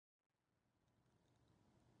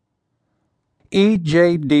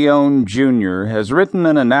E.J. Dionne, Jr. has written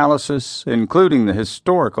an analysis, including the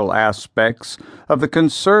historical aspects, of the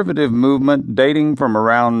conservative movement dating from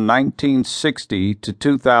around 1960 to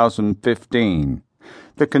 2015.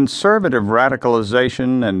 The conservative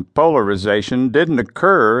radicalization and polarization didn't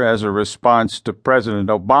occur as a response to President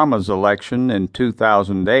Obama's election in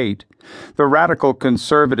 2008. The radical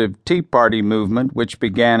conservative Tea Party movement, which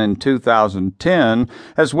began in 2010,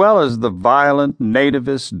 as well as the violent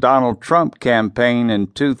nativist Donald Trump campaign in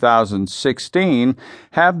 2016,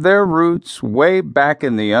 have their roots way back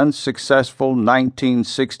in the unsuccessful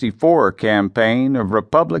 1964 campaign of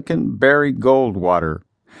Republican Barry Goldwater.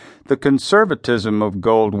 The conservatism of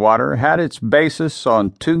Goldwater had its basis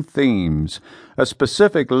on two themes: a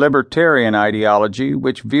specific libertarian ideology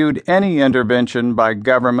which viewed any intervention by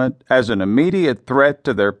government as an immediate threat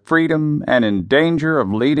to their freedom and in danger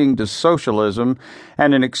of leading to socialism,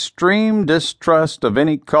 and an extreme distrust of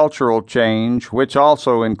any cultural change, which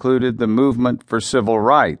also included the movement for civil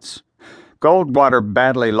rights. Goldwater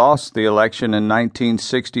badly lost the election in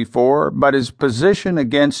 1964, but his position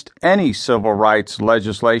against any civil rights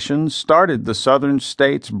legislation started the Southern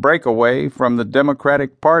states' breakaway from the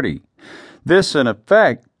Democratic Party. This, in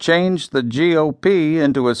effect, changed the GOP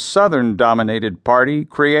into a Southern-dominated party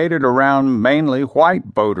created around mainly white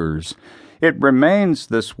voters. It remains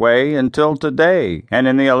this way until today, and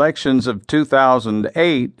in the elections of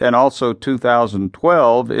 2008 and also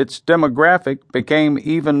 2012, its demographic became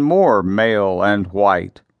even more male and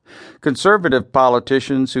white. Conservative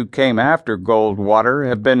politicians who came after Goldwater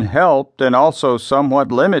have been helped and also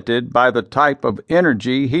somewhat limited by the type of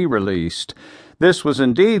energy he released. This was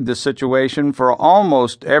indeed the situation for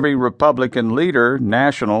almost every Republican leader,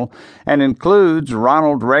 national, and includes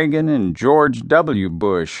Ronald Reagan and George W.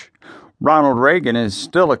 Bush. Ronald Reagan is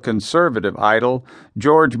still a conservative idol.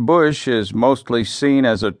 George Bush is mostly seen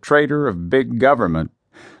as a traitor of big government.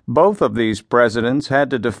 Both of these presidents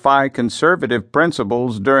had to defy conservative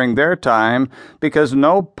principles during their time because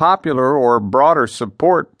no popular or broader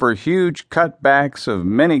support for huge cutbacks of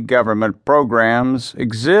many government programs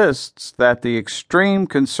exists that the extreme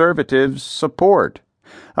conservatives support.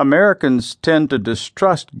 Americans tend to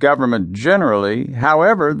distrust government generally.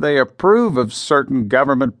 However, they approve of certain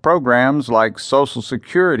government programs like Social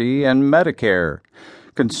Security and Medicare.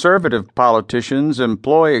 Conservative politicians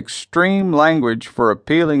employ extreme language for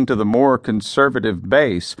appealing to the more conservative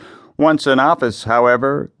base. Once in office,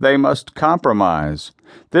 however, they must compromise.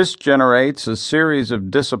 This generates a series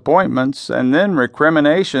of disappointments and then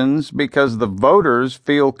recriminations because the voters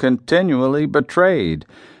feel continually betrayed.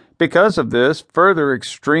 Because of this, further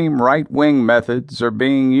extreme right-wing methods are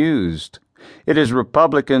being used. It is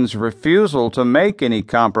Republicans' refusal to make any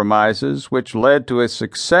compromises which led to a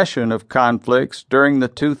succession of conflicts during the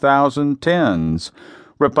 2010s.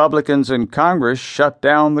 Republicans in Congress shut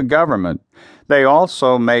down the government. They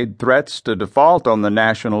also made threats to default on the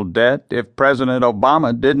national debt if President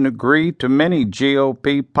Obama didn't agree to many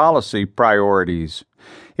GOP policy priorities.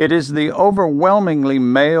 It is the overwhelmingly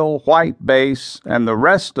male white base and the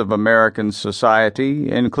rest of American society,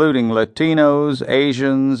 including Latinos,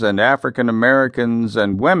 Asians, and African Americans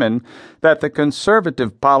and women, that the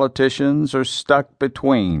conservative politicians are stuck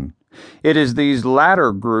between. It is these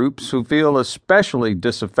latter groups who feel especially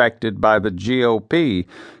disaffected by the GOP.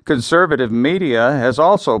 Conservative media has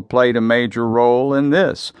also played a major role in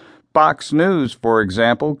this. Fox News, for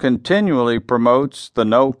example, continually promotes the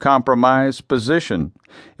no-compromise position.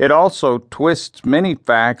 It also twists many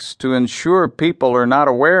facts to ensure people are not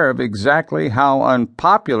aware of exactly how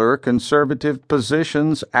unpopular conservative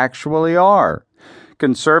positions actually are.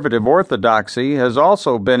 Conservative orthodoxy has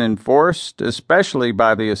also been enforced, especially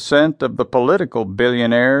by the ascent of the political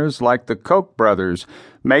billionaires like the Koch brothers,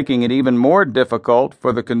 making it even more difficult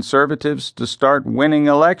for the conservatives to start winning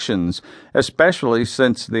elections, especially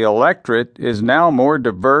since the electorate is now more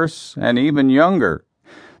diverse and even younger.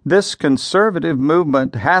 This conservative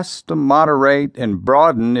movement has to moderate and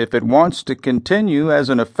broaden if it wants to continue as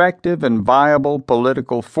an effective and viable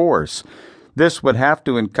political force. This would have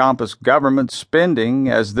to encompass government spending,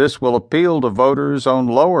 as this will appeal to voters on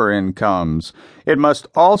lower incomes. It must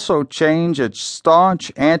also change its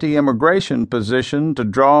staunch anti-immigration position to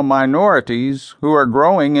draw minorities who are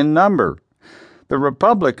growing in number. The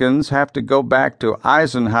Republicans have to go back to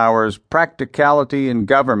Eisenhower's practicality in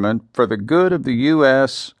government for the good of the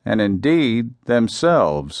U.S. and indeed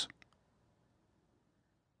themselves.